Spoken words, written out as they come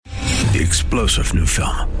The explosive new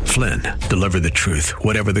film, Flynn, deliver the truth,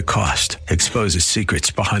 whatever the cost, exposes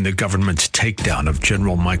secrets behind the government's takedown of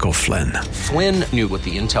General Michael Flynn. Flynn knew what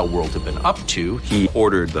the intel world had been up to. He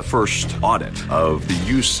ordered the first audit of the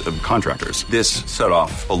use of contractors. This set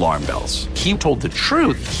off alarm bells. He told the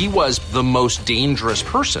truth. He was the most dangerous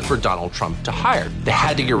person for Donald Trump to hire. They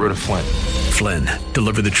had to get rid of Flynn. Flynn,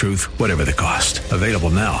 deliver the truth, whatever the cost. Available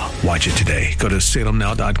now. Watch it today. Go to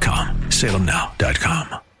salemnow.com.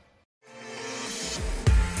 salemnow.com.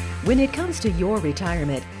 When it comes to your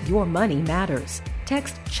retirement, your money matters.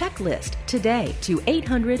 Text CHECKLIST today to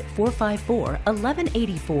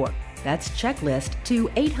 800-454-1184. That's CHECKLIST to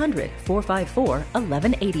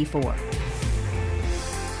 800-454-1184.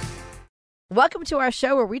 Welcome to our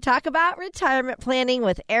show where we talk about retirement planning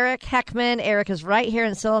with Eric Heckman. Eric is right here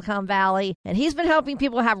in Silicon Valley, and he's been helping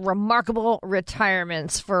people have remarkable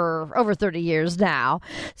retirements for over 30 years now.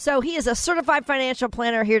 So he is a certified financial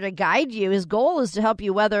planner here to guide you. His goal is to help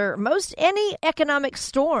you weather most any economic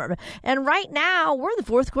storm. And right now, we're in the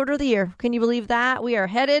fourth quarter of the year. Can you believe that? We are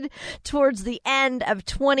headed towards the end of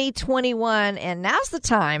 2021, and now's the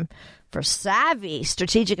time for savvy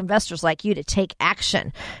strategic investors like you to take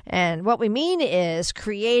action. And what we mean is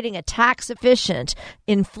creating a tax-efficient,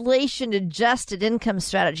 inflation-adjusted income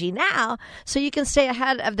strategy now so you can stay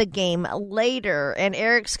ahead of the game later. And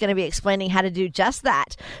Eric's going to be explaining how to do just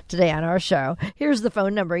that today on our show. Here's the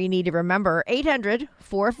phone number you need to remember,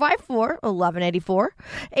 800-454-1184.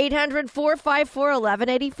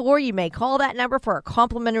 800-454-1184. You may call that number for a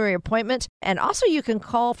complimentary appointment. And also you can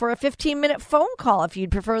call for a 15-minute phone call if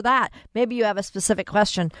you'd prefer that. Maybe you have a specific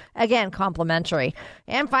question. Again, complimentary.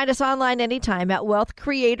 And find us online anytime at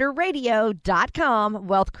wealthcreatorradio.com,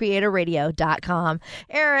 wealthcreatorradio.com.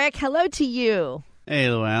 Eric, hello to you. Hey,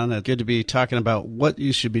 Luann. Good to be talking about what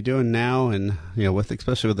you should be doing now. And,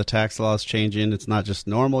 especially with the tax laws changing, it's not just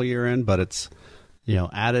normal year-end, but it's,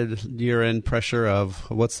 added year-end pressure of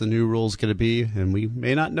what's the new rules going to be. And we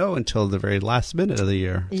may not know until the very last minute of the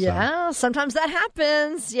year. Yeah, sometimes that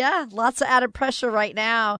happens. Yeah, lots of added pressure right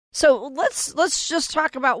now. So let's just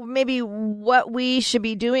talk about maybe what we should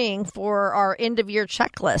be doing for our end-of-year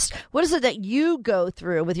checklist. What is it that you go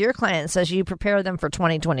through with your clients as you prepare them for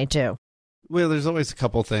 2022? Well, there's always a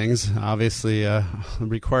couple things. Obviously,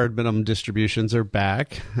 required minimum distributions are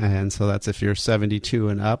back. And so that's if you're 72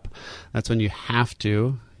 and up. That's when you have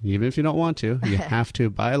to, even if you don't want to, you have to,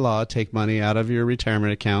 by law, take money out of your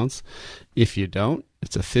retirement accounts. If you don't,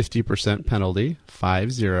 it's a 50% penalty,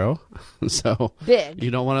 50. So big.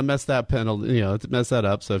 You don't want to mess that penalty, mess that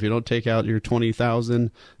up. So if you don't take out your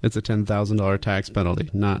 $20,000, it's a $10,000 tax penalty.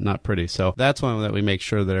 Not pretty. So that's one that we make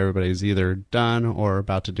sure that everybody's either done or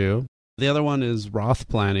about to do. The other one is Roth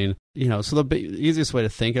planning. So the easiest way to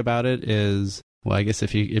think about it is, well, I guess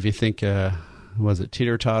if you think, was it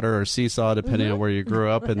teeter-totter or seesaw, depending on where you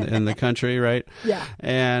grew up in the country, right? Yeah.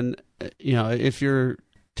 And, if your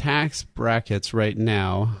tax brackets right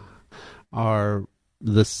now are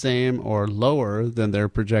the same or lower than they're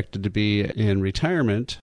projected to be in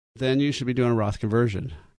retirement, then you should be doing a Roth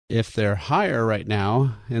conversion. If they're higher right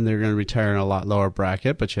now and they're going to retire in a lot lower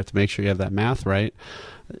bracket, but you have to make sure you have that math right,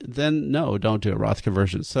 then no, don't do a Roth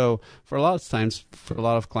conversion. So for a lot of times, for a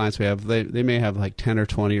lot of clients we have, they may have like 10 or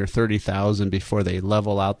 20 or 30,000 before they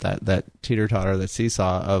level out that teeter-totter, that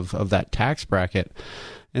seesaw of that tax bracket.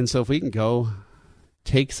 And so if we can go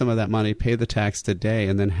take some of that money, pay the tax today,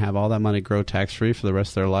 and then have all that money grow tax-free for the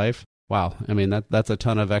rest of their life, wow. I mean, that's a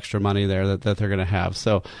ton of extra money there that they're going to have.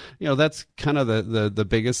 So, that's kind of the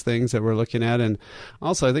biggest things that we're looking at. And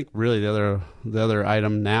also, I think really the other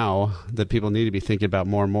item now that people need to be thinking about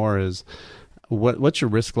more and more is what's your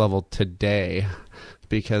risk level today?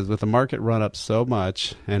 Because with the market run up so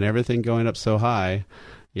much and everything going up so high,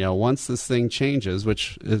 once this thing changes,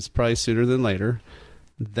 which is probably sooner than later,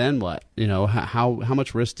 then what? How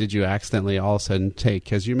much risk did you accidentally all of a sudden take?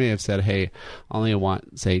 Because you may have said, hey, I only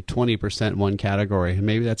want, say, 20% in one category. And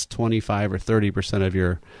maybe that's 25 or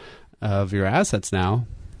 30% of your assets now.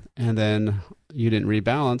 And then you didn't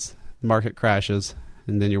rebalance, the market crashes,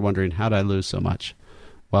 and then you're wondering, how did I lose so much?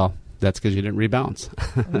 Well, that's because you didn't rebalance.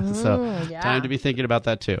 Time to be thinking about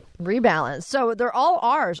that too. Rebalance. So they're all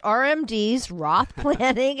R's, RMDs, Roth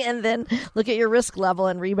planning, and then look at your risk level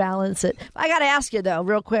and rebalance it. I got to ask you though,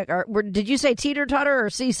 real quick, did you say teeter-totter or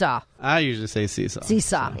seesaw? I usually say seesaw.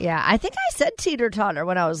 Seesaw, so. Yeah. I think I said teeter-totter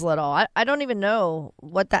when I was little. I don't even know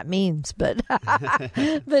what that means, but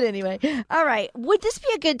but anyway. All right. Would this be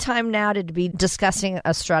a good time now to be discussing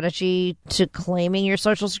a strategy to claiming your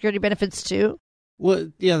Social Security benefits too?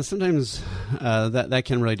 Well, yeah, sometimes that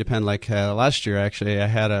can really depend. Like last year, actually, I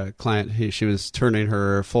had a client, she was turning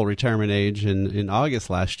her full retirement age in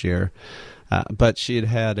August last year, but she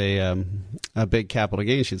had a big capital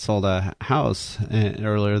gain. She'd sold a house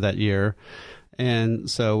earlier that year.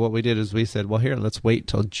 And so what we did is we said, well, here, let's wait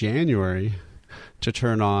till January to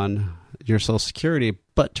turn on your Social Security,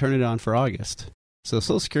 but turn it on for August. So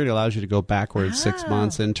Social Security allows you to go backwards 6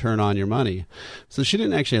 months and turn on your money. So she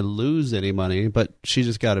didn't actually lose any money, but she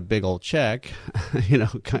just got a big old check,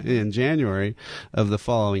 in January of the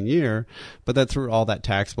following year. But that threw all that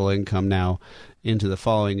taxable income now into the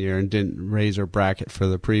following year and didn't raise her bracket for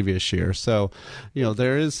the previous year. So,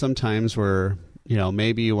 there is some times where,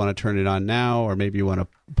 maybe you want to turn it on now, or maybe you want to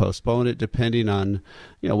postpone it, depending on,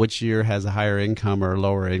 which year has a higher income or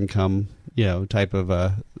lower income, type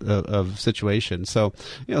of situation. So,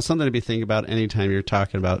 something to be thinking about anytime you're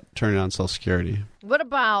talking about turning on Social Security. What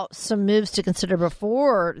about some moves to consider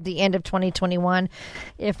before the end of 2021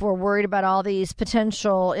 if we're worried about all these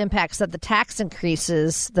potential impacts that the tax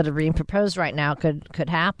increases that are being proposed right now could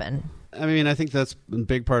happen? I mean, I think that's a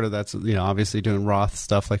big part of that's, obviously doing Roth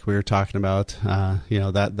stuff like we were talking about,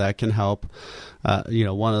 that can help.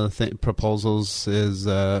 One of the proposals is,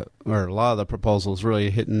 or a lot of the proposals really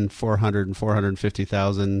hitting 400 and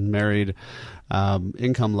 450,000 married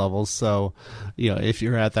income levels. So, if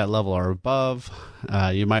you're at that level or above,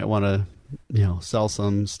 you might want to, sell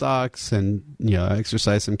some stocks and,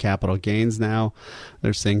 exercise some capital gains now.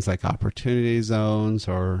 There's things like opportunity zones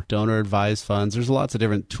or donor advised funds. There's lots of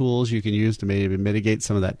different tools you can use to maybe mitigate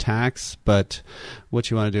some of that tax. But what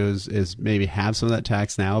you want to do is maybe have some of that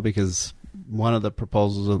tax now, because one of the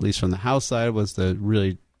proposals, at least from the House side, was to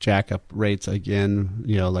really jack up rates again,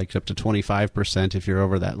 like up to 25% if you're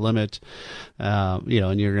over that limit, and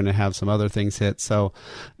you're going to have some other things hit. So,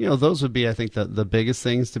 those would be, I think, the biggest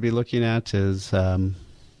things to be looking at is,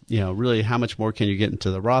 really how much more can you get into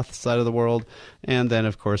the Roth side of the world? And then,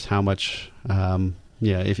 of course, how much,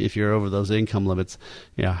 if you're over those income limits,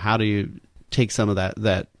 how do you take some of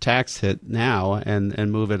that tax hit now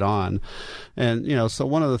and move it on? And, so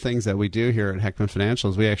one of the things that we do here at Heckman Financial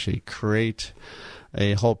is we actually create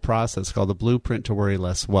a whole process called the Blueprint to Worry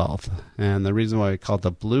Less Wealth. And the reason why we call it the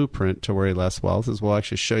Blueprint to Worry Less Wealth is we'll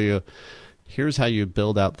actually show you, here's how you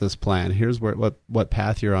build out this plan. Here's what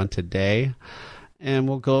path you're on today. And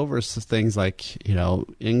we'll go over things like,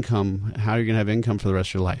 income, how you're going to have income for the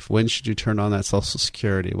rest of your life. When should you turn on that Social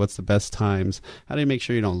Security? What's the best times? How do you make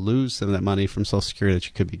sure you don't lose some of that money from Social Security that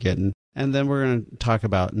you could be getting? And then we're going to talk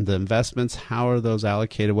about the investments. How are those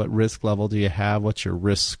allocated? What risk level do you have? What's your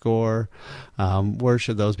risk score? Where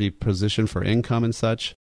should those be positioned for income and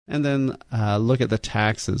such? And then look at the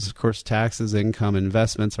taxes. Of course, taxes, income,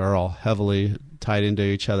 investments are all heavily tied into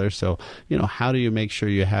each other. So, how do you make sure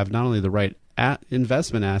you have not only the right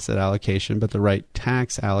investment asset allocation, but the right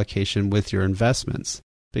tax allocation with your investments?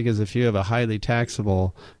 Because if you have a highly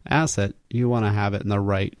taxable asset, you want to have it in the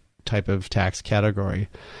right type of tax category.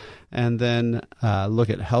 And then look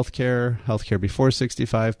at healthcare before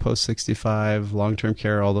 65, post 65, long-term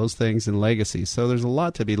care, all those things, and legacy. So there's a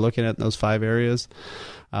lot to be looking at in those 5 areas.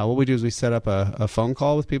 What we do is we set up a phone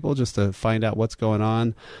call with people just to find out what's going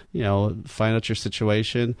on, find out your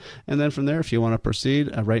situation. And then from there, if you want to proceed,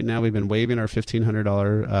 right now we've been waiving our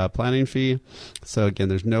 $1,500 planning fee. So again,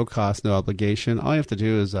 there's no cost, no obligation. All you have to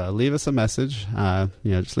do is leave us a message.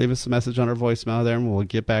 Just leave us a message on our voicemail there and we'll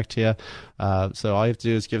get back to you. So all you have to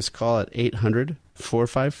do is give us a call at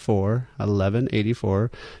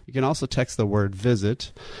 800-454-1184. You can also text the word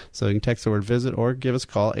visit. So you can text the word visit or give us a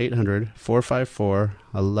call,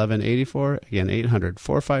 800-454-1184. Again,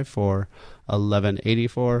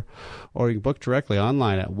 800-454-1184. Or you can book directly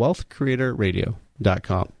online at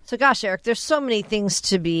wealthcreatorradio.com. So gosh, Eric, there's so many things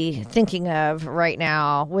to be thinking of right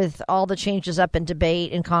now with all the changes up in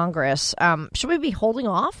debate in Congress. Should we be holding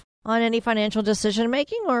off on any financial decision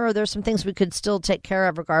making, or are there some things we could still take care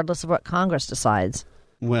of regardless of what Congress decides?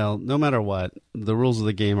 Well, no matter what, the rules of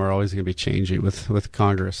the game are always going to be changing with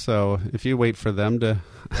Congress. So if you wait for them to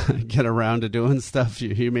get around to doing stuff,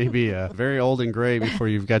 you may be very old and gray before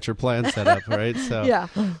you've got your plan set up, right? So, yeah.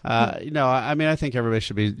 I think everybody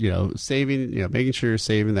should be, saving, making sure you're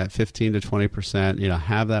saving that 15 to 20%,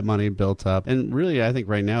 have that money built up. And really, I think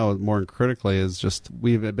right now, more critically, is just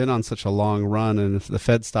we've been on such a long run, and if the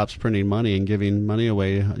Fed stops printing money and giving money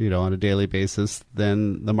away, on a daily basis,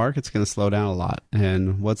 then the market's going to slow down a lot.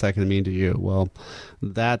 And what's that going to mean to you? Well,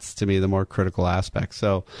 that's, to me, the more critical aspect.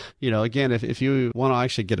 So, again, if you want to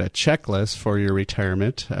actually get a checklist for your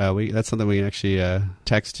retirement, that's something we can actually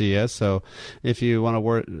text to you. So if you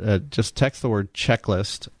want to just text the word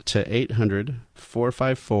checklist to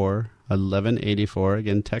 800-454-1184. 800-454-1184.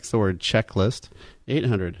 Again, text the word checklist,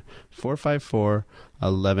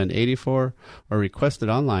 800-454-1184, or request it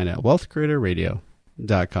online at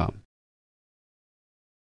wealthcreatorradio.com.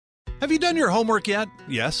 Have you done your homework yet?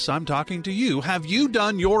 Yes, I'm talking to you. Have you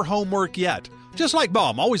done your homework yet? Just like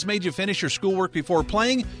Mom always made you finish your schoolwork before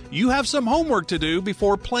playing, you have some homework to do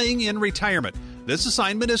before playing in retirement. This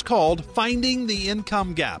assignment is called Finding the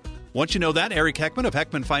Income Gap. Once you know that, Eric Heckman of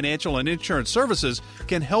Heckman Financial and Insurance Services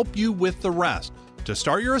can help you with the rest. To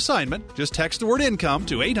start your assignment, just text the word income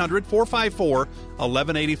to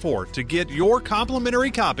 800-454-1184 to get your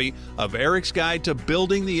complimentary copy of Eric's Guide to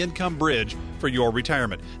Building the Income Bridge for your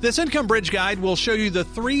retirement. This Income Bridge Guide will show you the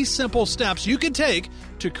 3 simple steps you can take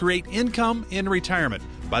to create income in retirement.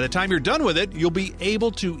 By the time you're done with it, you'll be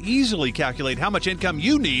able to easily calculate how much income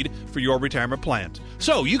you need for your retirement plans.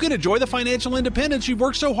 So you can enjoy the financial independence you've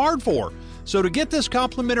worked so hard for. So to get this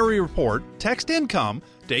complimentary report, text income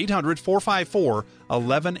to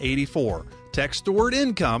 800-454-1184. Text the word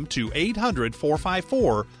income to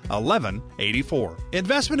 800-454-1184.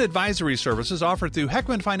 Investment advisory services offered through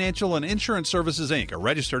Heckman Financial and Insurance Services, Inc., a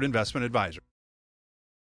registered investment advisor.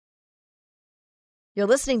 You're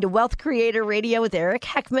listening to Wealth Creator Radio with Eric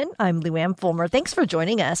Heckman. I'm Lou Ann Fulmer. Thanks for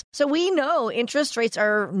joining us. So we know interest rates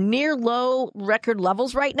are near low record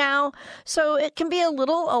levels right now, so it can be a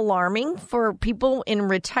little alarming for people in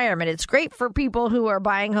retirement. It's great for people who are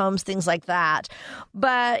buying homes, things like that.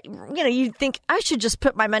 But, you'd think I should just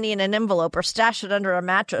put my money in an envelope or stash it under a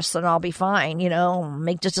mattress and I'll be fine,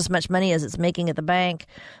 make just as much money as it's making at the bank.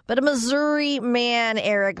 But a Missouri man,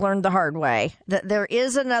 Eric, learned the hard way that there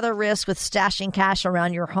is another risk with stashing cash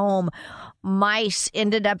around your home. Mice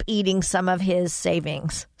ended up eating some of his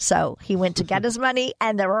savings. So he went to get his money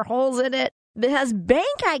and there were holes in it. His bank,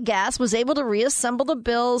 I guess, was able to reassemble the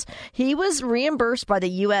bills. He was reimbursed by the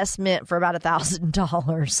U.S. Mint for about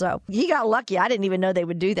 $1,000. So he got lucky. I didn't even know they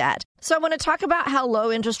would do that. So I want to talk about how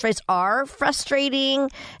low interest rates are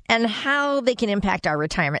frustrating and how they can impact our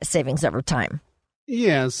retirement savings over time.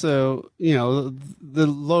 Yeah. So, the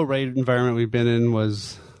low rate environment we've been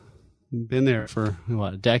there for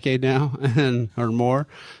a decade now or more.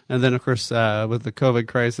 And then, of course, with the COVID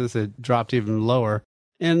crisis, it dropped even lower.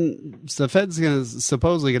 And the Fed's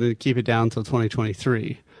supposedly going to keep it down until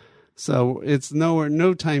 2023. So it's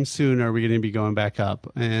no time soon are we going to be going back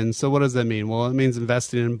up. And so what does that mean? Well, it means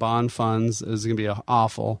investing in bond funds is going to be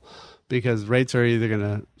awful because rates are either going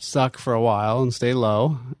to suck for a while and stay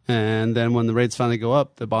low. And then when the rates finally go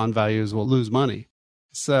up, the bond values will lose money.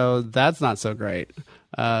 So that's not so great.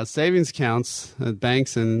 Savings accounts at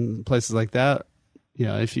banks and places like that,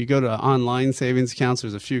 if you go to online savings accounts,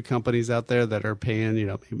 there's a few companies out there that are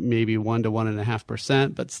paying, maybe 1 to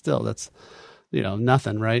 1.5%, but still that's,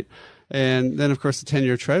 nothing, right? And then, of course, the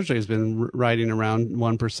 10-year Treasury has been riding around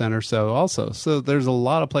 1% or so also. So there's a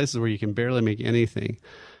lot of places where you can barely make anything.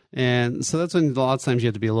 And so that's when a lot of times you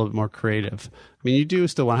have to be a little bit more creative. I mean, you do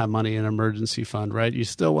still want to have money in an emergency fund, right? You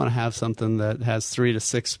still want to have something that has 3 to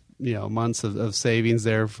 6 months of savings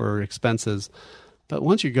there for expenses. But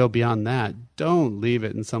once you go beyond that, don't leave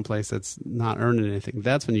it in some place that's not earning anything.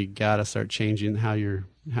 That's when you got to start changing how you're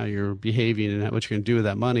behaving and what you're going to do with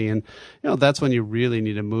that money. And, that's when you really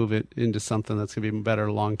need to move it into something that's going to be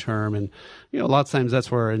better long term. And, a lot of times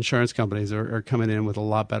that's where insurance companies are coming in with a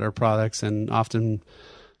lot better products and often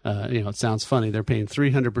it sounds funny. They're paying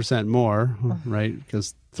 300% more, right?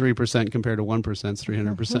 Because 3% compared to 1% is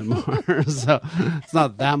 300% more. So it's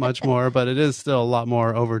not that much more, but it is still a lot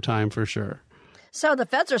more over time for sure. So the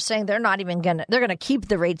feds are saying they're going to keep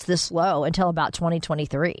the rates this low until about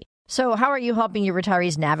 2023. So how are you helping your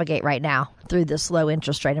retirees navigate right now through this low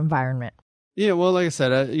interest rate environment? Yeah, well, like I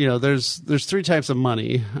said, there's 3 types of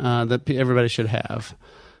money that everybody should have.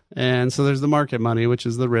 And so there's the market money, which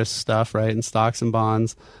is the risk stuff, right? And stocks and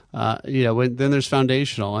bonds. Then there's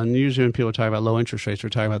foundational. And usually when people talk about low interest rates, we're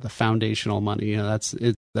talking about the foundational money. That's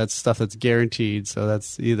stuff that's guaranteed. So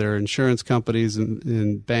that's either insurance companies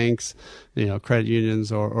and banks, credit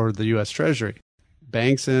unions or the U.S. Treasury.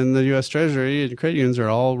 Banks and the U.S. Treasury and credit unions are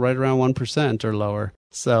all right around 1% or lower.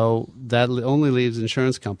 So that only leaves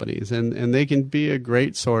insurance companies, and they can be a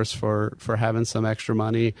great source for having some extra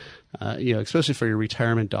money, especially for your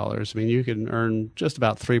retirement dollars. I mean, you can earn just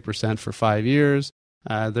about 3% for 5 years.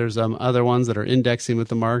 There's other ones that are indexing with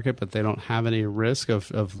the market, but they don't have any risk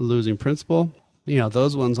of losing principal.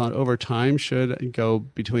 Those ones over time should go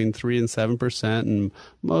between 3 and 7%, and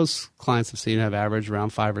most clients have seen have averaged around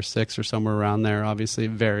 5 or 6 or somewhere around there. Obviously,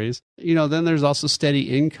 it varies. Then there's also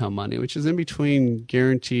steady income money, which is in between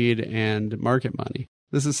guaranteed and market money.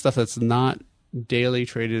 This is stuff that's not daily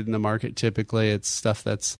traded in the market. Typically, it's stuff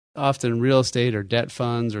that's often real estate or debt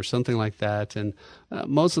funds or something like that. And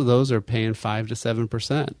most of those are paying 5 to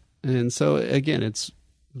 7%. And so, again, it's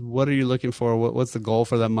what are you looking for? What's the goal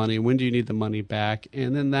for that money? When do you need the money back?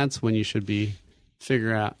 And then that's when you should be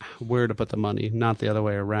figuring out where to put the money, not the other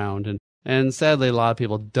way around. And sadly, a lot of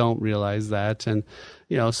people don't realize that. And,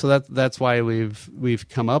 so that's why we've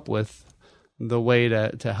come up with the way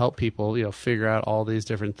to help people, figure out all these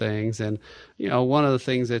different things. And, one of the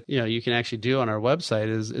things that, you can actually do on our website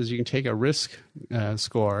is you can take a risk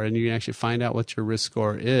score, and you can actually find out what your risk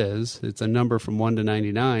score is. It's a number from 1 to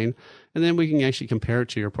 99. And then we can actually compare it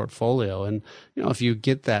to your portfolio. And, if you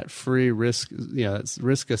get that free risk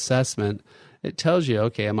assessment, it tells you,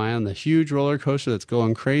 okay, am I on the huge roller coaster that's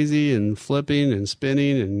going crazy and flipping and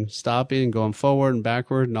spinning and stopping and going forward and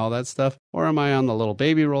backward and all that stuff? Or am I on the little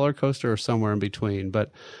baby roller coaster or somewhere in between?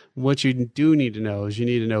 But what you do need to know is you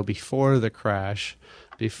need to know before the crash,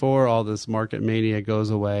 before all this market mania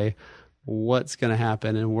goes away, what's going to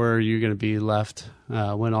happen and where you're going to be left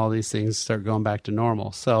when all these things start going back to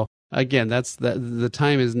normal. So again, the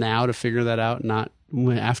time is now to figure that out, not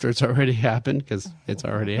after it's already happened, because it's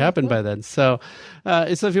already happened by then. So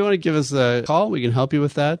if you want to give us a call, we can help you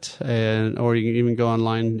with that, or you can even go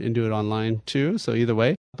online and do it online too. So either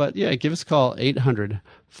way, but yeah, give us a call,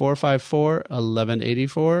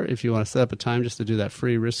 800-454-1184 if you want to set up a time just to do that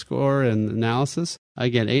free risk score and analysis.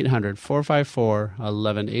 Again,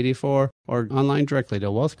 800-454-1184, or online directly to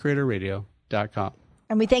wealthcreatorradio.com.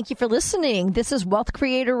 And we thank you for listening. This is Wealth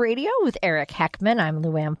Creator Radio with Eric Heckman. I'm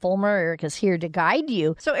Luann Fulmer. Eric is here to guide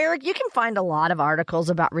you. So, Eric, you can find a lot of articles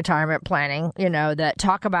about retirement planning, that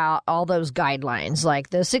talk about all those guidelines, like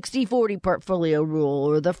the 60-40 portfolio rule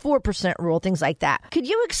or the 4% rule, things like that. Could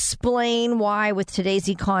you explain why, with today's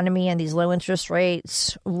economy and these low interest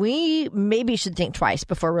rates, we maybe should think twice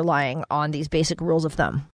before relying on these basic rules of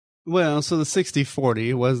thumb? Well, so the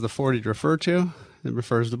 60-40, what does the 40 refer to? It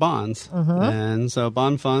refers to bonds. Mm-hmm. And so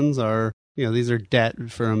bond funds are, these are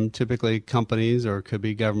debt from typically companies or could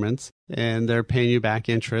be governments, and they're paying you back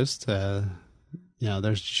interest. There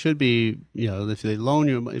should be, if they loan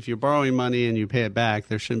you, if you're borrowing money and you pay it back,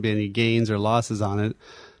 there shouldn't be any gains or losses on it.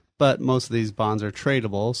 But most of these bonds are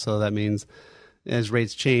tradable. So that means as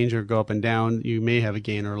rates change or go up and down, you may have a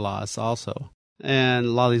gain or loss also. And a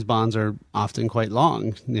lot of these bonds are often quite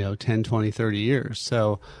long, 10, 20, 30 years.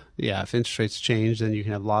 So, yeah, if interest rates change, then you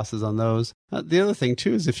can have losses on those. The other thing,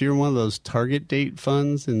 too, is if you're in one of those target date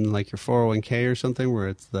funds in like your 401k or something where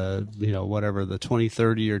it's the, whatever, the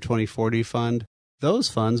 2030 or 2040 fund, those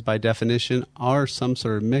funds, by definition, are some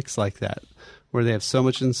sort of mix like that, where they have so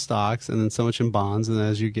much in stocks and then so much in bonds. And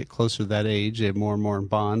as you get closer to that age, they have more and more in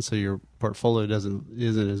bonds, so your portfolio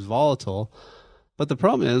isn't as volatile. But the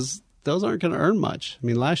problem is, those aren't going to earn much. I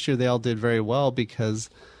mean, last year they all did very well because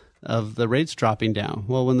of the rates dropping down.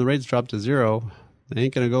 Well, when the rates drop to zero, they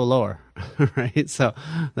ain't going to go lower, right? So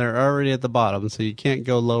they're already at the bottom, so you can't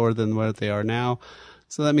go lower than what they are now.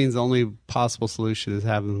 So that means the only possible solution is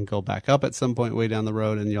having them go back up at some point way down the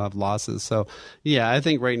road, and you'll have losses. So, yeah, I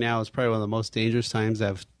think right now is probably one of the most dangerous times to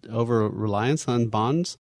have over-reliance on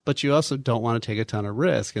bonds. But you also don't want to take a ton of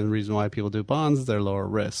risk. And the reason why people do bonds is they're lower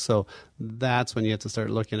risk. So that's when you have to start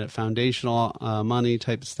looking at foundational money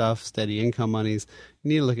type stuff, steady income monies. You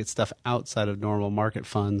need to look at stuff outside of normal market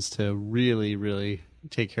funds to really, really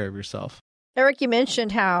take care of yourself. Eric, you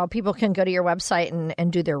mentioned how people can go to your website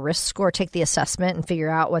and do their risk score, take the assessment and figure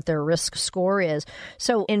out what their risk score is.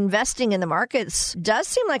 So investing in the markets does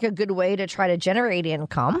seem like a good way to try to generate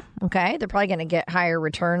income. Okay. They're probably going to get higher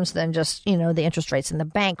returns than just, the interest rates in the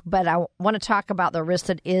bank. But I want to talk about the risk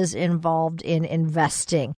that is involved in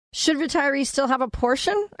investing. Should retirees still have a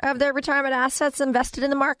portion of their retirement assets invested in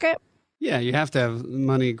the market? Yeah, you have to have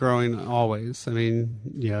money growing always. I mean,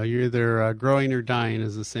 you're either growing or dying,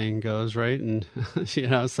 as the saying goes, right? And,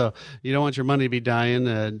 so you don't want your money to be dying,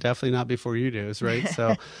 definitely not before you do, right?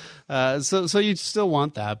 So, so you still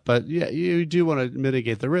want that. But, yeah, you do want to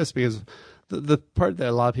mitigate the risk because the part that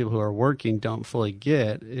a lot of people who are working don't fully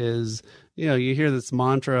get is, you hear this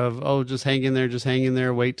mantra of, just hang in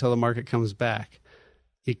there, wait till the market comes back.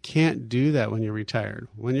 You can't do that when you're retired.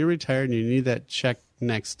 When you're retired and you need that check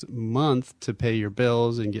next month to pay your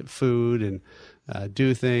bills and get food and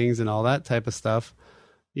do things and all that type of stuff,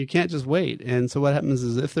 you can't just wait. And so what happens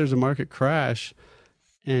is if there's a market crash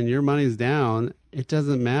and your money's down it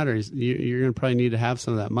doesn't matter. You're going to probably need to have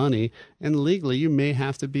some of that money. And legally, you may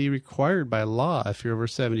have to be required by law if you're over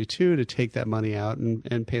 72 to take that money out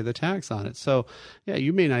and pay the tax on it. So, yeah,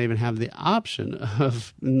 you may not even have the option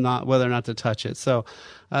of whether or not to touch it. So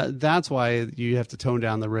that's why you have to tone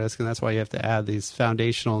down the risk, and that's why you have to add these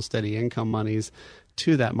foundational steady income monies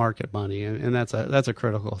to that market money. And that's a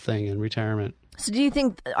critical thing in retirement. So do you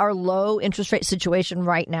think our low interest rate situation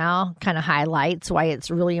right now kind of highlights why it's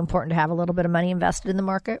really important to have a little bit of money invested in the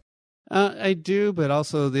market? I do, but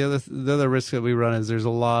also the other risk that we run is there's a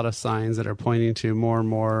lot of signs that are pointing to more and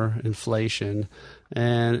more inflation.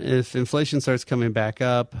 And if inflation starts coming back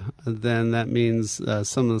up, then that means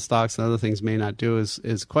some of the stocks and other things may not do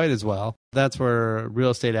as quite as well. That's where real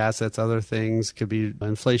estate assets, other things could be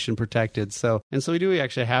inflation protected. So we do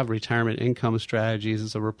actually have retirement income strategies.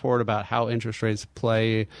 It's a report about how interest rates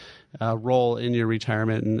play a role in your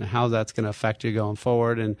retirement and how that's going to affect you going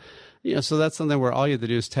forward. And so that's something where all you have to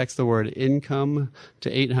do is text the word income to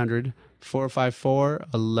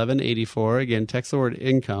 800-454-1184. Again, text the word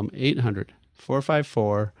income,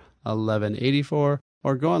 800-454-1184,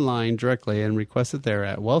 or go online directly and request it there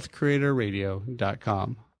at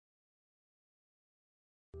wealthcreatorradio.com.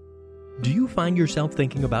 Do you find yourself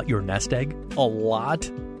thinking about your nest egg a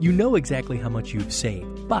lot? You know exactly how much you've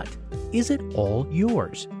saved, but is it all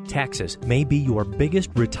yours? Taxes may be your biggest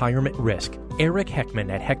retirement risk. Eric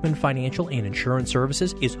Heckman at Heckman Financial and Insurance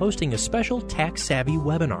Services is hosting a special tax-savvy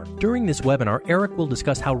webinar. During this webinar, Eric will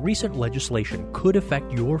discuss how recent legislation could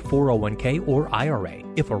affect your 401k or IRA,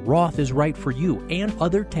 if a Roth is right for you, and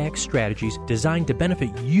other tax strategies designed to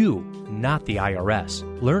benefit you, not the IRS.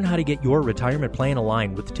 Learn how to get your retirement plan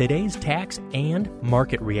aligned with today's tax and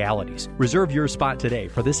market realities. Reserve your spot today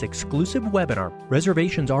for this exclusive webinar.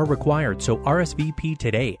 Reservations are required, so RSVP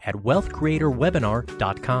today at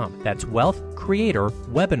wealthcreatorwebinar.com. That's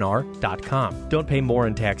wealthcreatorwebinar.com. Don't pay more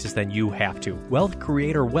in taxes than you have to.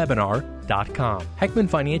 wealthcreatorwebinar.com. Heckman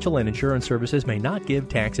Financial and Insurance Services may not give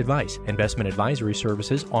tax advice. Investment advisory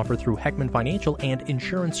services offered through Heckman Financial and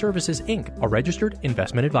Insurance Services, Inc., a registered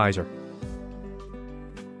investment advisor.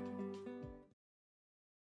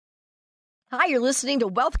 Hi, you're listening to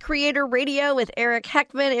Wealth Creator Radio with Eric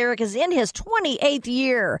Heckman. Eric is in his 28th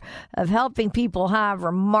year of helping people have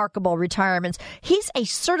remarkable retirements. He's a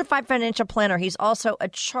certified financial planner. He's also a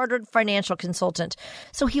chartered financial consultant.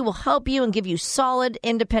 So he will help you and give you solid,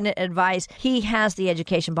 independent advice. He has the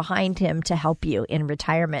education behind him to help you in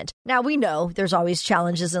retirement. Now, we know there's always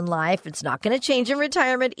challenges in life. It's not going to change in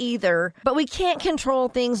retirement either. But we can't control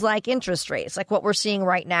things like interest rates, like what we're seeing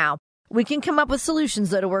right now. We can come up with solutions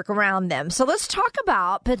that'll work around them. So let's talk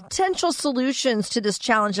about potential solutions to this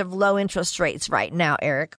challenge of low interest rates right now,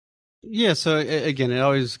 Eric. Yeah, so again, it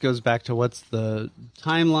always goes back to what's the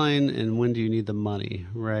timeline and when do you need the money,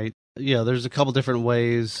 right? Yeah, there's a couple different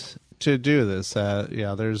ways to do this.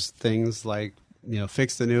 There's things like,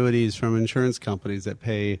 fixed annuities from insurance companies that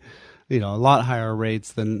pay, a lot higher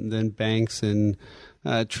rates than banks, and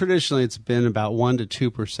traditionally, it's been about 1%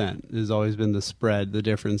 to 2% has always been the spread, the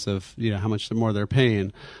difference of how much more they're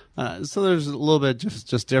paying. So there's a little bit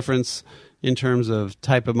just difference in terms of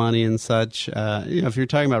type of money and such. If you're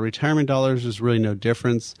talking about retirement dollars, there's really no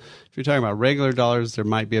difference. If you're talking about regular dollars, there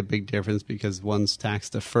might be a big difference because one's tax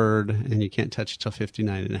deferred and you can't touch it till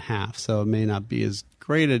 59 and a half. So it may not be as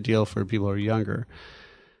great a deal for people who are younger.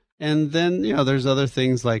 And then, there's other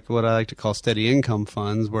things like what I like to call steady income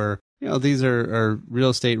funds where these are real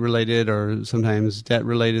estate related or sometimes debt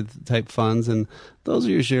related type funds, and those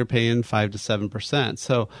usually are paying 5 to 7%.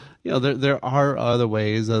 So, there are other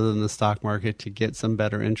ways other than the stock market to get some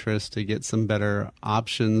better interest, to get some better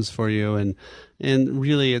options for you. And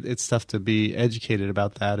really it's tough to be educated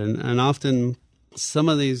about that. And often some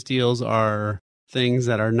of these deals are things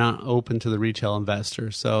that are not open to the retail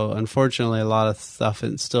investor. So unfortunately, a lot of stuff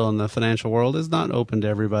still in the financial world is not open to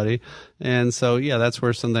everybody. And so, that's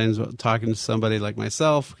where sometimes talking to somebody like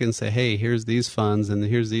myself can say, hey, here's these funds and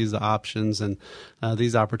here's these options and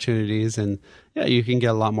these opportunities. And you can get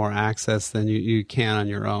a lot more access than you can on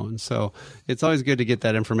your own. So it's always good to get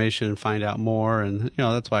that information and find out more. And,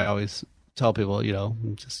 that's why I always tell people,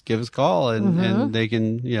 just give us a call and they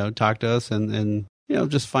can, talk to us and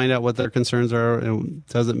just find out what their concerns are and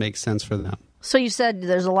does it make sense for them. So you said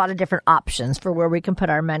there's a lot of different options for where we can put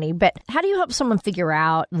our money, but how do you help someone figure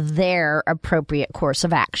out their appropriate course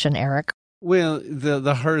of action, Eric? Well,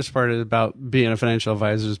 the hardest part about being a financial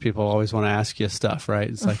advisor is people always want to ask you stuff, right?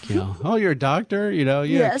 It's like, oh, you're a doctor, yeah,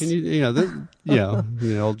 Yes. can you,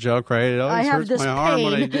 old joke, right? It always I have hurts this my arm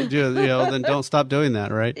when I pain. do, then don't stop doing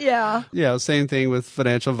that, right? Yeah. Same thing with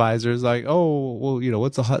financial advisors, like, oh, well,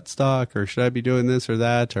 what's a hot stock, or should I be doing this or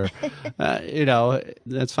that, or,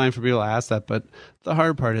 that's fine for people to ask that, but the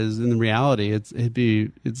hard part is, in reality,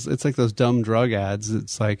 it's like those dumb drug ads.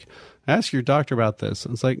 It's like, ask your doctor about this.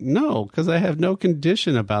 It's like, no, because I have no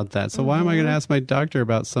condition about that. So why am I going to ask my doctor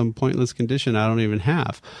about some pointless condition I don't even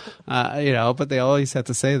have? But they always have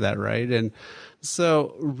to say that, right? And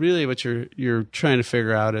so really what you're trying to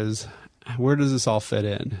figure out is, where does this all fit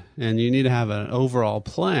in? And you need to have an overall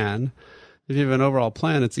plan. If you have an overall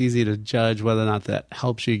plan, it's easy to judge whether or not that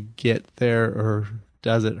helps you get there, or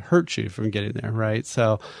does it hurt you from getting there, right?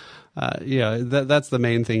 So that's the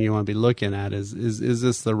main thing you want to be looking at is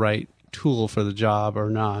this the right tool for the job or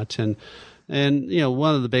not? And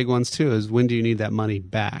one of the big ones too is, when do you need that money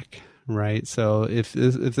back, right? So if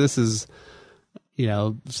this is,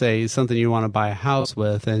 say something you want to buy a house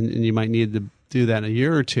with, and you might need to do that in a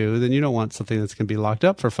year or two, then you don't want something that's going to be locked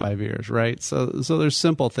up for 5 years, right? So there's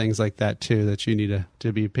simple things like that too that you need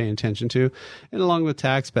to be paying attention to. And along with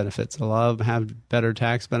tax benefits, a lot of them have better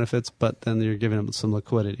tax benefits, but then you're giving them some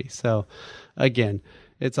liquidity. So again,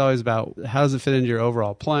 it's always about, how does it fit into your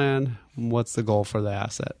overall plan? What's the goal for the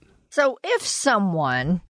asset? So if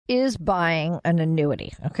someone is buying an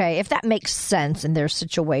annuity, okay, if that makes sense in their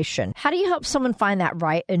situation, how do you help someone find that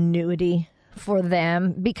right annuity for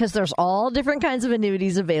them? Because there's all different kinds of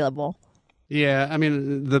annuities available. Yeah, I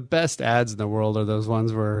mean, the best ads in the world are those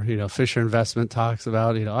ones where, Fisher Investment talks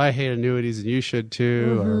about, I hate annuities and you should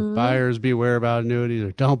too, or buyers beware about annuities,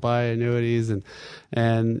 or don't buy annuities. And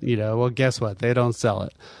well, guess what? They don't sell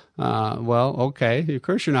it. Well, okay, of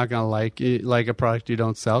course you're not going to like a product you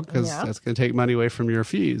don't sell, because that's going to take money away from your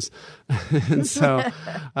fees. And so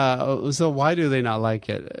why do they not like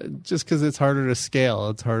it? Just because it's harder to scale.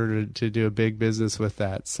 It's harder to do a big business with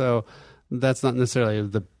that. So that's not necessarily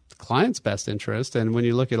the client's best interest. And when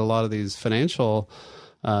you look at a lot of these financial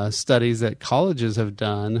studies that colleges have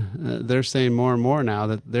done, they're saying more and more now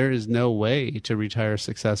that there is no way to retire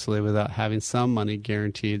successfully without having some money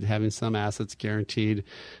guaranteed, having some assets guaranteed.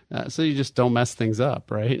 So you just don't mess things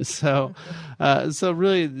up, right? So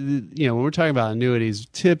really, when we're talking about annuities,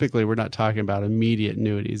 typically we're not talking about immediate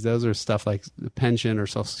annuities. Those are stuff like the pension or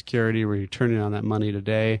Social Security, where you're turning on that money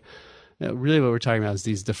today. Really what we're talking about is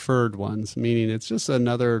these deferred ones, meaning it's just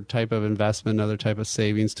another type of investment, another type of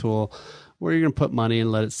savings tool, where you're going to put money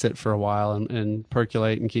and let it sit for a while and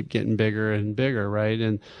percolate and keep getting bigger and bigger, right?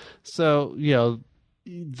 And so,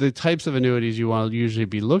 the types of annuities you want to usually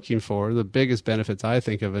be looking for, the biggest benefits I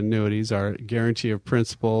think of annuities are guarantee of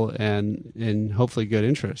principal and hopefully good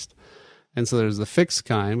interest. And so there's the fixed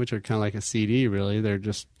kind, which are kind of like a CD, really. They're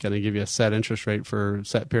just going to give you a set interest rate for a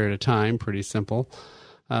set period of time, pretty simple.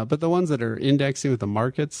 But the ones that are indexing with the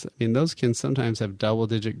markets, those can sometimes have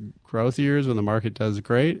double-digit growth years when the market does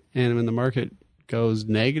great. And when the market goes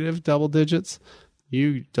negative double digits,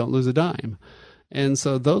 you don't lose a dime. And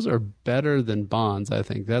so those are better than bonds, I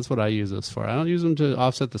think. That's what I use those for. I don't use them to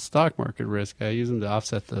offset the stock market risk. I use them to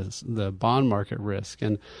offset the bond market risk.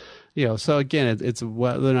 And so again, it's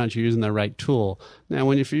whether or not you're using the right tool.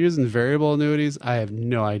 Now, if you're using variable annuities, I have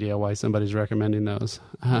no idea why somebody's recommending those.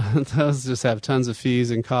 Those just have tons of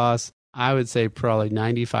fees and costs. I would say probably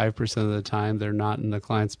 95% of the time they're not in the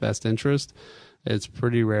client's best interest. It's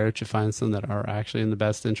pretty rare to find some that are actually in the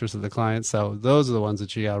best interest of the client. So those are the ones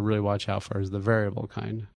that you got to really watch out for, is the variable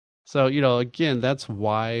kind. So, again, that's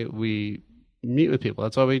why we meet with people.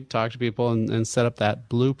 That's why we talk to people and set up that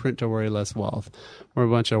blueprint to worry less wealth, where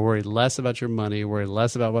we want you to worry less about your money, worry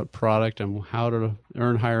less about what product and how to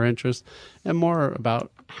earn higher interest, and more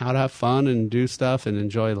about how to have fun and do stuff and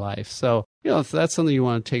enjoy life. So, if that's something you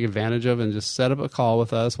want to take advantage of, and just set up a call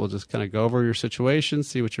with us, we'll just kind of go over your situation,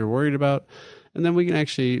 see what you're worried about, and then we can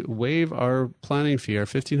actually waive our planning fee, our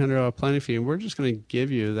 $1,500 planning fee, and we're just going to give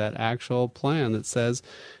you that actual plan that says,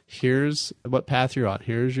 here's what path you're on.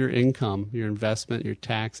 Here's your income, your investment, your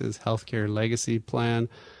taxes, healthcare, legacy plan.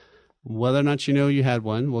 Whether or not you had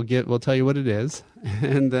one, we'll tell you what it is,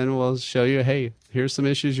 and then we'll show you, hey, here's some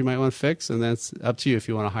issues you might want to fix, and that's up to you if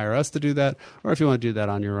you want to hire us to do that or if you want to do that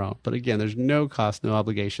on your own. But again, there's no cost, no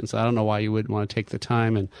obligation, so I don't know why you wouldn't want to take the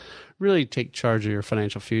time and really take charge of your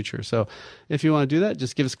financial future. So if you want to do that,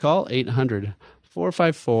 just give us a call,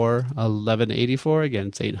 800-454-1184. Again,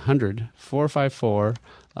 it's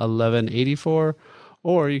 800-454-1184,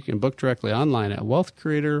 or you can book directly online at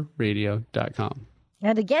wealthcreatorradio.com.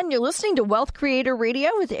 And again, you're listening to Wealth Creator Radio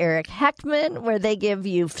with Eric Heckman, where they give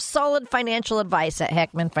you solid financial advice at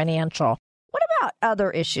Heckman Financial. What about other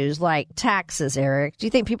issues like taxes, Eric? Do you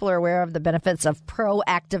think people are aware of the benefits of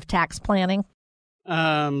proactive tax planning?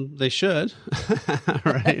 They should,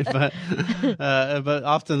 right? But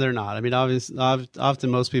often they're not. I mean, obviously, often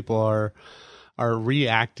most people are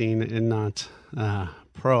reacting and not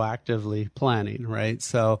proactively planning, right?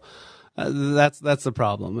 So that's the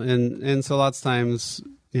problem, and so lots of times,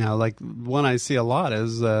 like one I see a lot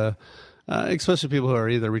is especially people who are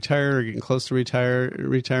either retired or getting close to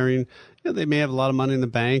retiring. They may have a lot of money in the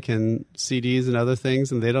bank and CDs and other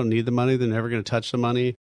things, and they don't need the money. They're never going to touch the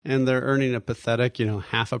money. And they're earning a pathetic,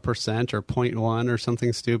 0.5% or 0.1 or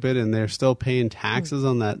something stupid, and they're still paying taxes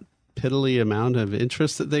on that piddly amount of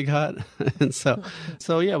interest that they got. And so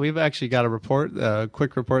yeah, we've actually got a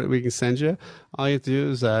quick report that we can send you. All you have to do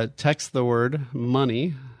is text the word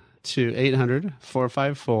money to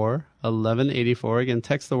 800-454-1184. Again,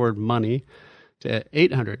 text the word money to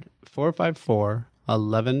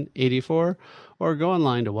 800-454-1184, or go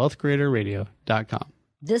online to wealthcreatorradio.com.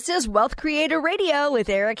 This is Wealth Creator Radio with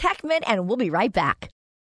Eric Heckman, and we'll be right back.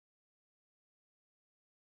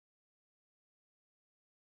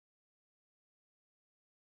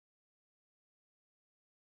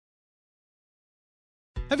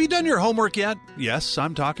 Have you done your homework yet? Yes,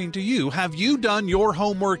 I'm talking to you. Have you done your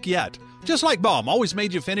homework yet? Just like Mom always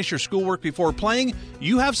made you finish your schoolwork before playing,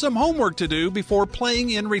 you have some homework to do before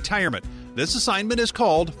playing in retirement. This assignment is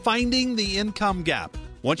called Finding the Income Gap.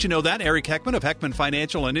 Once you know that, Eric Heckman of Heckman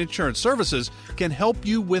Financial and Insurance Services can help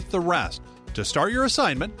you with the rest. To start your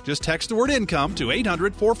assignment, just text the word income to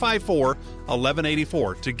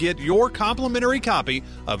 800-454-1184 to get your complimentary copy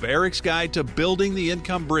of Eric's Guide to Building the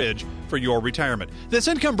Income Bridge for your retirement. This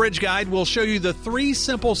Income Bridge Guide will show you the 3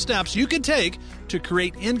 simple steps you can take to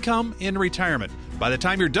create income in retirement. By the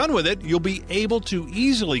time you're done with it, you'll be able to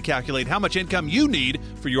easily calculate how much income you need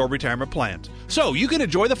for your retirement plans, so you can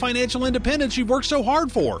enjoy the financial independence you've worked so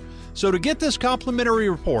hard for. So to get this complimentary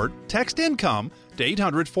report, text income to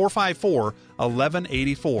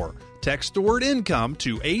 800-454-1184. Text the word income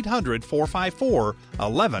to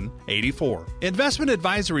 800-454-1184. Investment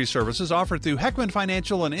advisory services offered through Heckman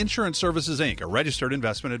Financial and Insurance Services, Inc., a registered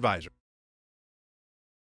investment advisor.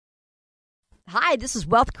 Hi, this is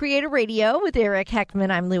Wealth Creator Radio with Eric Heckman.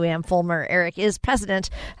 I'm Lou Ann Fulmer. Eric is president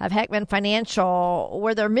of Heckman Financial,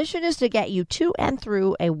 where their mission is to get you to and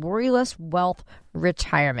through a worryless wealth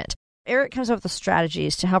retirement. Eric comes up with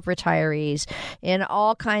strategies to help retirees in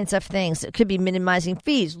all kinds of things. It could be minimizing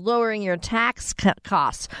fees, lowering your tax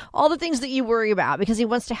costs, all the things that you worry about, because he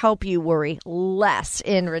wants to help you worry less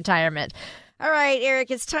in retirement. All right,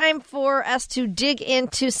 Eric, it's time for us to dig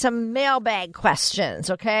into some mailbag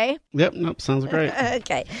questions, okay? Yep, sounds great.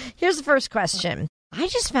 Okay, here's the first question. I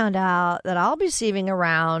just found out that I'll be receiving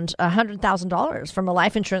around $100,000 from a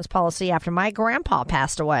life insurance policy after my grandpa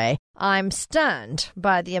passed away. I'm stunned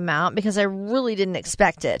by the amount because I really didn't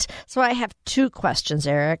expect it. So I have 2 questions,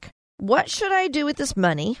 Eric. What should I do with this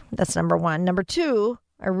money? That's number 1. Number 2,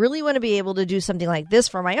 I really want to be able to do something like this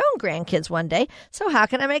for my own grandkids one day. So how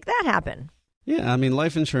can I make that happen? Yeah, I mean,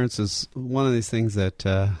 life insurance is one of these things that,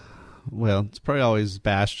 it's probably always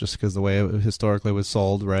bashed just because the way it historically was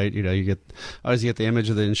sold, right? You always get the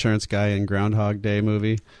image of the insurance guy in Groundhog Day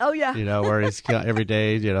movie. Oh, yeah. Where he's every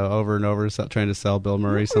day, over and over trying to sell Bill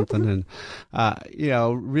Murray something. And,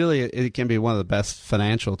 really it can be one of the best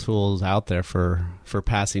financial tools out there for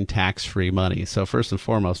passing tax-free money. So first and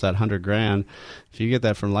foremost, that $100,000, if you get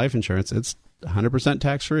that from life insurance, it's 100%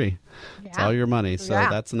 tax-free. Yeah. It's all your money, so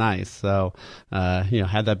that's nice. So,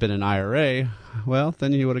 had that been an IRA, well,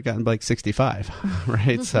 then you would have gotten like 65,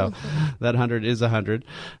 right? So that 100 is 100.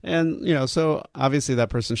 And, so obviously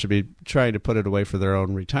that person should be trying to put it away for their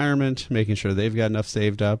own retirement, making sure they've got enough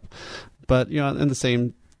saved up. But, in the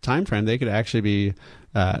same time frame, they could actually be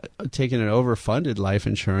taking an overfunded life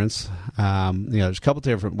insurance. There's a couple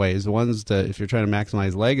different ways. One's if you're trying to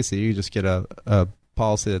maximize legacy, you just get a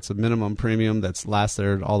policy that's a minimum premium that's lasts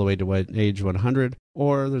there all the way to age 100.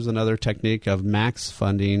 Or there's another technique of max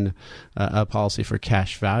funding a policy for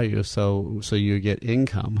cash value, so you get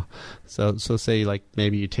income. So say like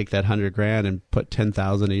maybe you take that $100,000 and put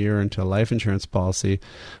 $10,000 a year into a life insurance policy.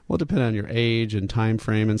 Well, depending on your age and time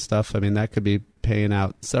frame and stuff, I mean that could be paying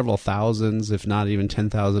out several thousands, if not even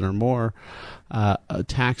 $10,000 or more,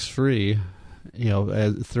 tax free.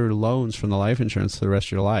 through loans from the life insurance for the rest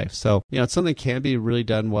of your life. So, it's something that can be really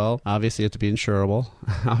done well. Obviously, you have to be insurable.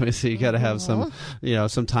 Obviously, you got to have some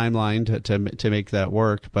timeline to make that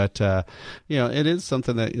work. But, it is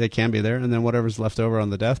something that can be there. And then whatever's left over on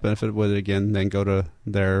the death benefit would, again, then go to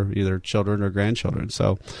their either children or grandchildren.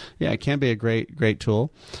 So, it can be a great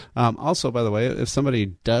tool. Also, by the way, if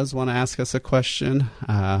somebody does want to ask us a question,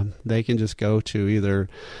 they can just go to either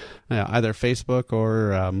Facebook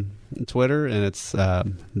or Twitter, and it's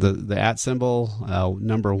the @ symbol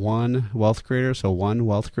number 1 Wealth Creator, so 1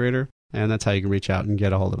 Wealth Creator. And that's how you can reach out and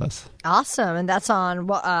get a hold of us. Awesome. And that's on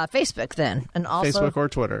Facebook then. And also Facebook or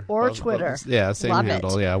Twitter. Twitter. Yeah, same Love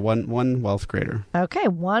handle. It. Yeah, one Wealth Creator. Okay,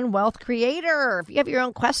 1 Wealth Creator. If you have your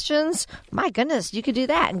own questions, my goodness, you could do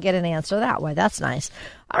that and get an answer that way. That's nice.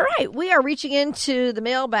 All right, we are reaching into the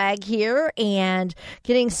mailbag here and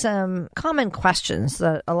getting some common questions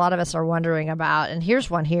that a lot of us are wondering about. And here's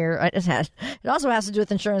one here. It also has to do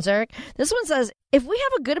with insurance, Eric. This one says, if we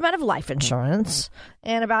have a good amount of life insurance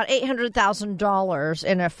and about $800,000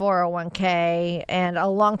 in a 401k and a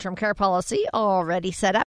long-term care policy already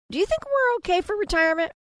set up, do you think we're okay for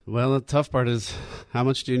retirement? Well, the tough part is how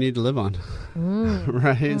much do you need to live on,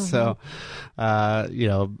 right? Mm-hmm. So,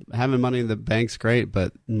 having money in the bank's great,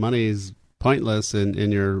 but money is pointless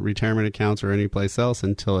in your retirement accounts or any place else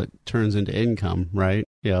until it turns into income, right?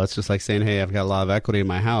 It's just like saying, hey, I've got a lot of equity in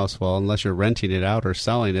my house. Well, unless you're renting it out or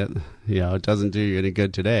selling it, it doesn't do you any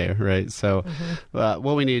good today, right? So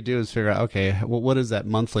what we need to do is figure out, okay, well, what is that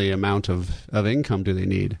monthly amount of income do they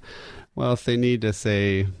need? Well, if they need to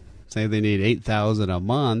say they need $8,000 a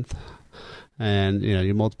month, and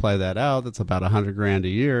you multiply that out, that's about $100,000 a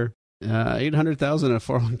year. $800,000 in a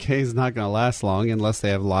 401k is not going to last long unless they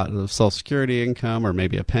have a lot of Social Security income or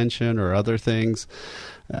maybe a pension or other things.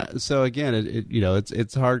 So again,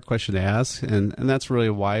 it's a hard question to ask, and that's really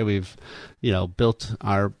why we've built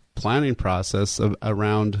our planning process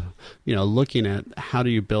around looking at how do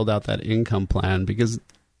you build out that income plan, because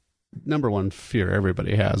number one fear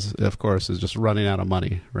everybody has, of course, is just running out of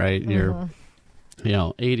money, right? You're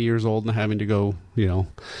 80 years old and having to go,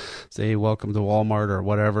 say welcome to Walmart or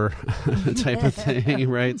whatever type of thing,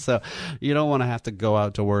 right? So you don't want to have to go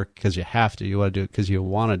out to work because you have to. You want to do it because you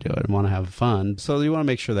want to do it and want to have fun. So you want to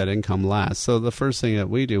make sure that income lasts. So the first thing that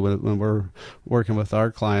we do when we're working with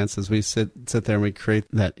our clients is we sit there and we create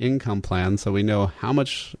that income plan so we know how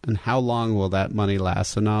much and how long will that money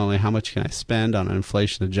last. So not only how much can I spend on an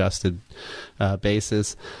inflation-adjusted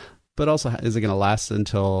basis, but also, is it going to last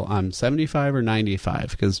until I'm 75 or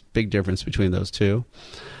 95? Because big difference between those two.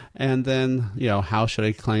 And then, how should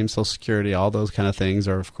I claim Social Security? All those kind of things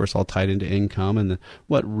are, of course, all tied into income. And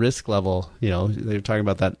what risk level, they're talking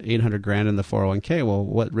about that $800,000 in the 401k. Well,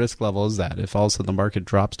 what risk level is that? If all of a sudden the market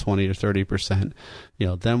drops 20 or 30%,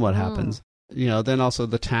 then what happens? Then also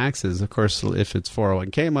the taxes. Of course, if it's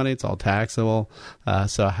 401k money, it's all taxable.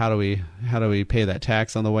 So how do we pay that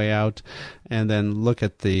tax on the way out? And then look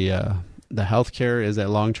at the health care. Is that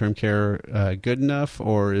long-term care good enough,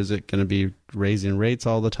 or is it going to be raising rates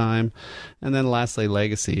all the time? And then lastly,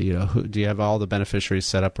 legacy. Do you have all the beneficiaries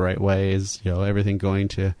set up the right way? Is everything going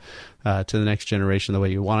to the next generation the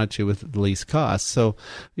way you want it to with the least cost? So,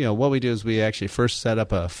 what we do is we actually first set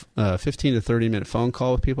up a 15 to 30 minute phone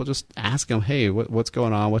call with people. Just ask them, hey, what's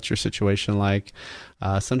going on? What's your situation like?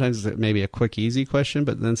 Sometimes it may be a quick, easy question,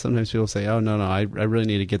 but then sometimes people say, oh, no, I really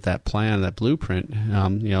need to get that plan, that blueprint.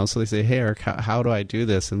 So they say, hey, Eric, how do I do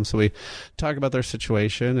this? And so we talk about their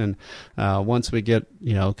situation, and once we get,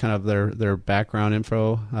 kind of their background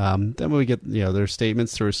info, then we get, their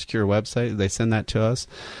statements through a secure website. They send that to us,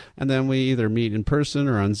 and then we either meet in person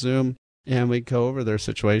or on Zoom, and we go over their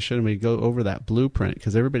situation. We go over that blueprint,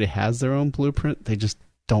 because everybody has their own blueprint. They just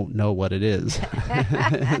don't know what it is.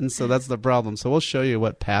 And so that's the problem. So we'll show you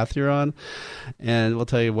what path you're on, and we'll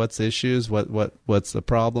tell you what's issues, what's the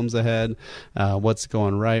problems ahead, what's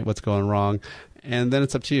going right, what's going wrong. And then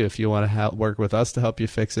it's up to you if you want to work with us to help you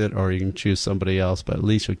fix it, or you can choose somebody else, but at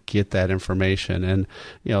least you get that information. And,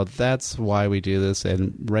 that's why we do this.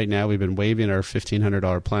 And right now we've been waiving our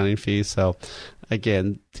 $1,500 planning fee. So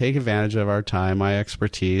again, take advantage of our time, my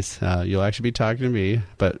expertise. You'll actually be talking to me,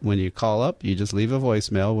 but when you call up, you just leave a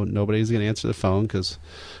voicemail. Nobody's going to answer the phone because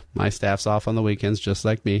my staff's off on the weekends, just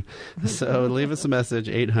like me. So leave us a message,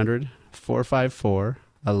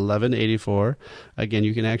 800-454-1184. Again,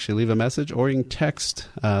 you can actually leave a message, or you can text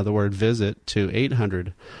the word visit to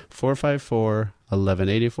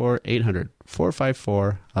 800-454-1184,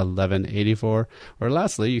 800-454-1184. Or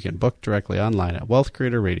lastly, you can book directly online at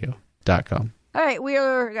wealthcreatorradio.com. All right, we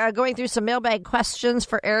are going through some mailbag questions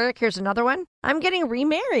for Eric. Here's another one. I'm getting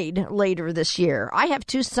remarried later this year. I have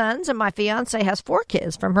 2 sons, and my fiance has 4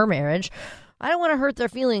 kids from her marriage. I don't want to hurt their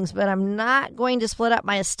feelings, but I'm not going to split up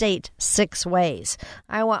my estate 6 ways.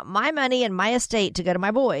 I want my money and my estate to go to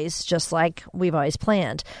my boys, just like we've always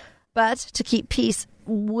planned. But to keep peace,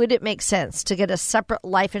 would it make sense to get a separate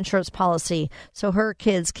life insurance policy so her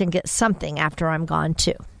kids can get something after I'm gone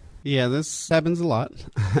too? Yeah, this happens a lot.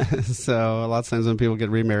 So a lot of times when people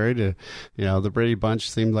get remarried, the Brady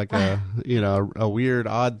Bunch seemed like a weird,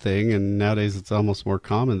 odd thing, and nowadays it's almost more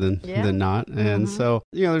common than not. And so,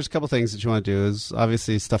 there's a couple things that you want to do. Is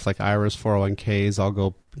obviously stuff like IRAs, 401ks,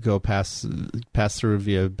 all go pass through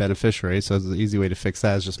via beneficiary. So the easy way to fix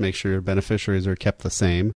that is just make sure your beneficiaries are kept the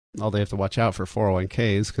same. All they have to watch out for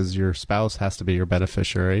 401ks because your spouse has to be your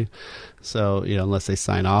beneficiary. So, unless they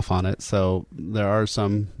sign off on it. So there are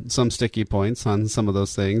some sticky points on some of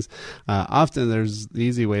those things. Often there's the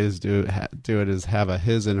easy ways to do it is have a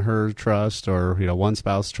his and her trust, or, one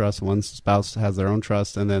spouse trust, one spouse has their own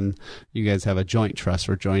trust, and then you guys have a joint trust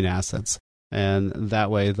or joint assets. And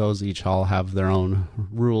that way, those each all have their own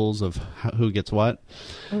rules of who gets what.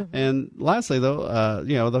 Mm-hmm. And lastly, though,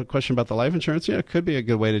 the question about the life insurance, it could be a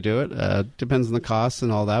good way to do it. Depends on the costs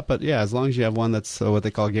and all that. But yeah, as long as you have one that's what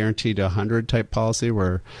they call guaranteed to 100 type policy,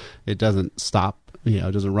 where it doesn't stop,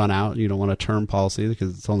 it doesn't run out. You don't want a term policy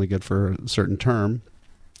because it's only good for a certain term.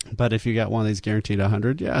 But if you got one of these guaranteed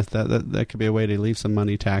 100, yeah, that could be a way to leave some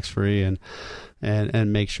money tax free and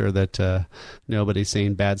make sure that nobody's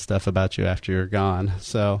saying bad stuff about you after you're gone.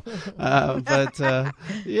 So,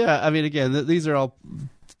 yeah, I mean, again, these are all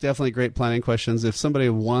definitely great planning questions. If somebody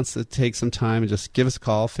wants to take some time and just give us a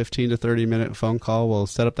call, 15 to 30 minute phone call, we'll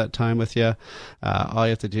set up that time with you. All you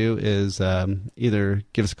have to do is either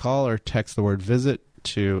give us a call or text the word visit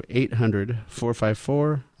to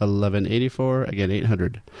 800-454-1184. Again,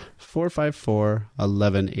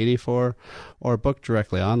 800-454-1184, or book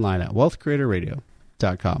directly online at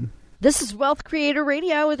wealthcreatorradio.com. This is Wealth Creator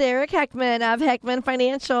Radio with Eric Heckman of Heckman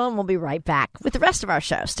Financial, and we'll be right back with the rest of our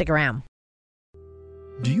show. Stick around.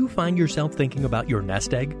 Do you find yourself thinking about your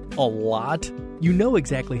nest egg a lot? You know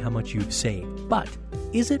exactly how much you've saved, but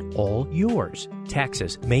is it all yours?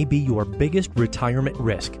 Taxes may be your biggest retirement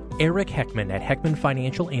risk. Eric Heckman at Heckman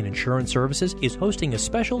Financial and Insurance Services is hosting a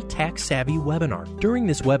special tax-savvy webinar. During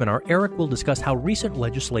this webinar, Eric will discuss how recent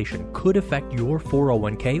legislation could affect your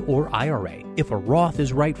 401k or IRA, if a Roth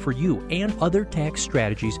is right for you, and other tax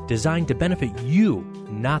strategies designed to benefit you,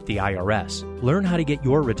 not the IRS. Learn how to get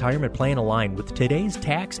your retirement plan aligned with today's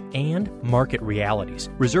tax and market realities.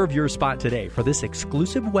 Reserve your spot today for this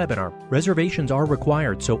exclusive webinar. Reservations are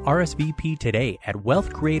required, so RSVP today at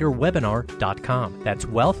wealthcreatorwebinar.com. That's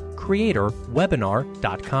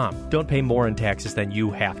wealthcreatorwebinar.com. Don't pay more in taxes than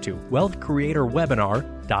you have to.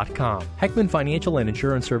 wealthcreatorwebinar.com. Heckman Financial and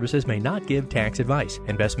Insurance Services may not give tax advice.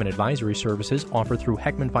 Investment advisory services offered through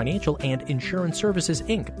Heckman Financial and Insurance Services,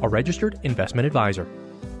 Inc., a registered investment advisor.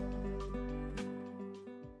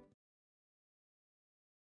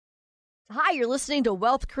 Hi, you're listening to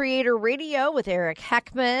Wealth Creator Radio with Eric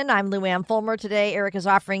Heckman. I'm Lou Ann Fulmer. Today, Eric is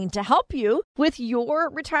offering to help you with your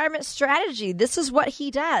retirement strategy. This is what he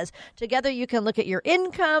does. Together, you can look at your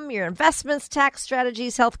income, your investments, tax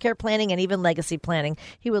strategies, healthcare planning, and even legacy planning.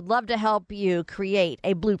 He would love to help you create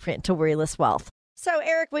a blueprint to worryless wealth. So,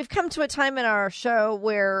 Eric, we've come to a time in our show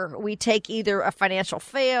where we take either a financial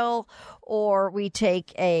fail or we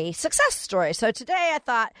take a success story. So today I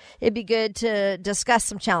thought it'd be good to discuss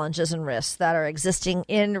some challenges and risks that are existing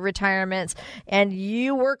in retirements. And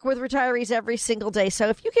you work with retirees every single day. So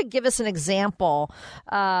if you could give us an example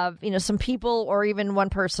of, some people or even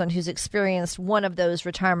one person who's experienced one of those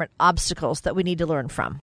retirement obstacles that we need to learn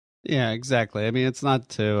from. Yeah, exactly. I mean, it's not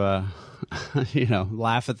to,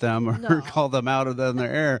 laugh at them or call them out of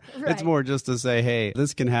their error. Right. It's more just to say, hey,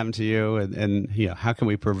 this can happen to you, and how can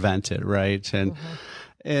we prevent it, right? And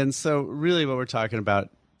and so really what we're talking about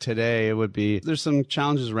today would be there's some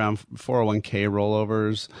challenges around 401k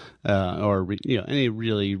rollovers or any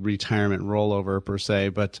really retirement rollover per se.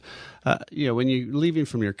 But when you're leaving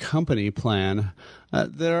from your company plan,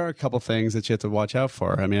 there are a couple things that you have to watch out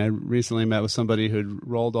for. I mean, I recently met with somebody who'd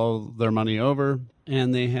rolled all their money over,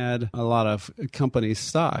 and they had a lot of company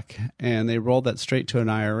stock, and they rolled that straight to an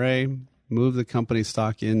IRA, moved the company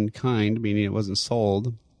stock in kind, meaning it wasn't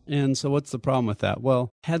sold. And so what's the problem with that? Well,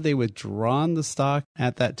 had they withdrawn the stock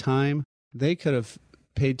at that time, they could have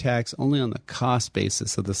paid tax only on the cost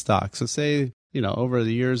basis of the stock. So say, over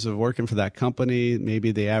the years of working for that company,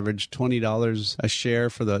 maybe they averaged $20 a share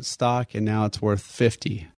for the stock, and now it's worth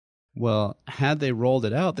 $50. Well, had they rolled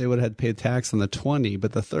it out, they would have had to pay tax on the 20,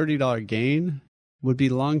 but the $30 gain would be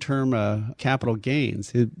long-term capital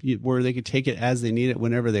gains where they could take it as they need it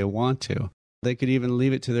whenever they want to. They could even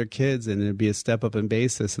leave it to their kids and it'd be a step up in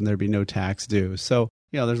basis and there'd be no tax due. So,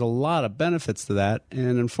 there's a lot of benefits to that.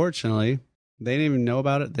 And unfortunately, they didn't even know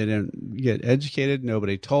about it. They didn't get educated.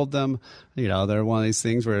 Nobody told them. They're one of these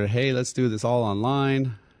things where, hey, let's do this all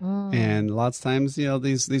online. And lots of times,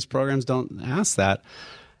 these programs don't ask that.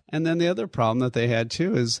 And then the other problem that they had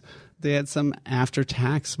too is they had some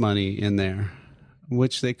after-tax money in there,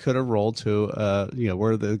 which they could have rolled to,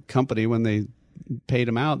 where the company, when they paid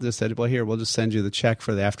them out, just said, well, here, we'll just send you the check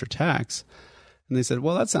for the after-tax. And they said,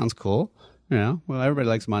 well, that sounds cool. Well, everybody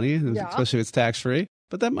likes money, especially if it's tax-free.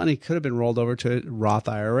 But that money could have been rolled over to a Roth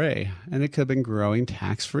IRA, and it could have been growing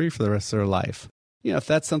tax-free for the rest of their life. If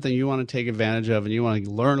that's something you want to take advantage of and you want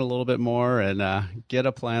to learn a little bit more and get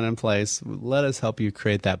a plan in place, let us help you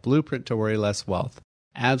create that blueprint to worry less wealth.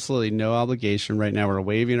 Absolutely no obligation. Right now, we're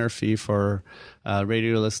waiving our fee for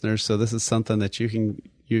radio listeners, so this is something that you can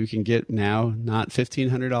get now, not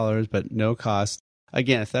 $1,500, but no cost.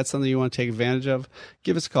 Again, if that's something you want to take advantage of,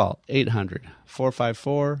 give us a call,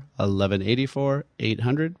 800-454-1184,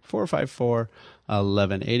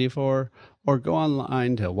 800-454-1184, or go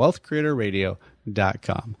online to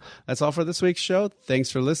wealthcreatorradio.com. That's all for this week's show. Thanks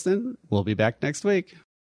for listening. We'll be back next week.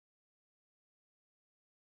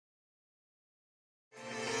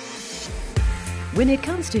 When it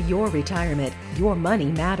comes to your retirement, your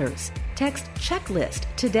money matters. Text checklist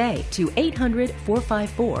today to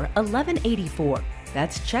 800-454-1184.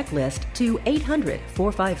 That's checklist to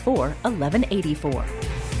 800-454-1184.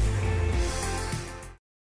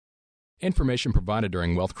 Information provided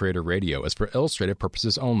during Wealth Creator Radio is for illustrative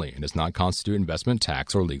purposes only and does not constitute investment,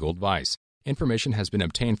 tax, or legal advice. Information has been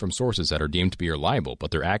obtained from sources that are deemed to be reliable,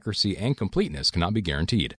 but their accuracy and completeness cannot be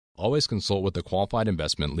guaranteed. Always consult with a qualified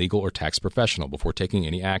investment, legal, or tax professional before taking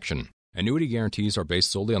any action. Annuity guarantees are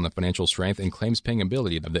based solely on the financial strength and claims-paying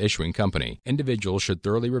ability of the issuing company. Individuals should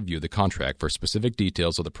thoroughly review the contract for specific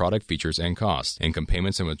details of the product features and costs. Income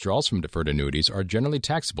payments and withdrawals from deferred annuities are generally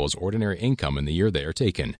taxable as ordinary income in the year they are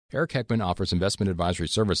taken. Eric Heckman offers investment advisory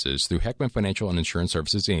services through Heckman Financial and Insurance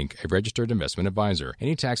Services, Inc., a registered investment advisor.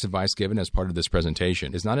 Any tax advice given as part of this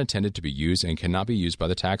presentation is not intended to be used and cannot be used by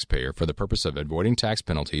the taxpayer for the purpose of avoiding tax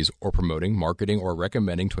penalties or promoting, marketing, or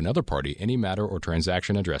recommending to another party any matter or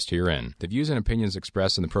transaction addressed herein. The views and opinions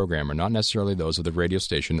expressed in the program are not necessarily those of the radio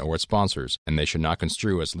station or its sponsors, and they should not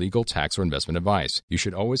construe as legal, tax, or investment advice. You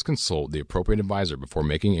should always consult the appropriate advisor before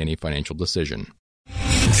making any financial decision.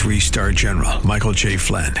 3-star General Michael J.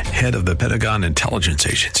 Flynn, head of the Pentagon Intelligence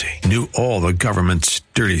Agency, knew all the government's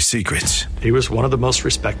dirty secrets. He was one of the most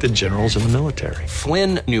respected generals in the military.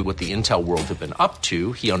 Flynn knew what the intel world had been up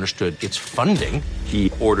to. He understood its funding.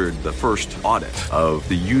 He ordered the first audit of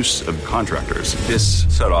the use of contractors. This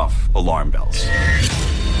set off alarm bells.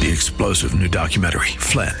 The explosive new documentary,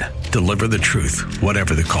 Flynn, Deliver the Truth,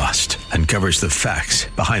 Whatever the Cost, uncovers the facts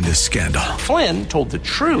behind this scandal. Flynn told the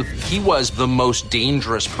truth. He was the most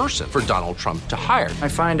dangerous person for Donald Trump to hire. I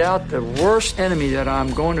find out the worst enemy that I'm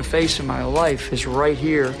going to face in my life is right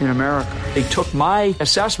here in America. They took my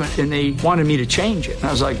assessment and they wanted me to change it. And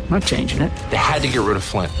I was like, I'm not changing it. They had to get rid of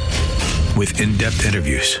Flynn. With in-depth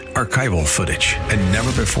interviews, archival footage, and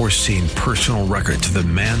never-before-seen personal records of the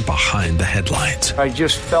man behind the headlines. I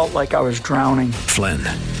just felt like I was drowning. Flynn,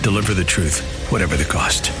 Deliver the Truth, Whatever the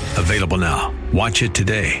Cost. Available now. Watch it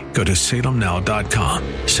today. Go to salemnow.com.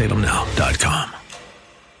 salemnow.com.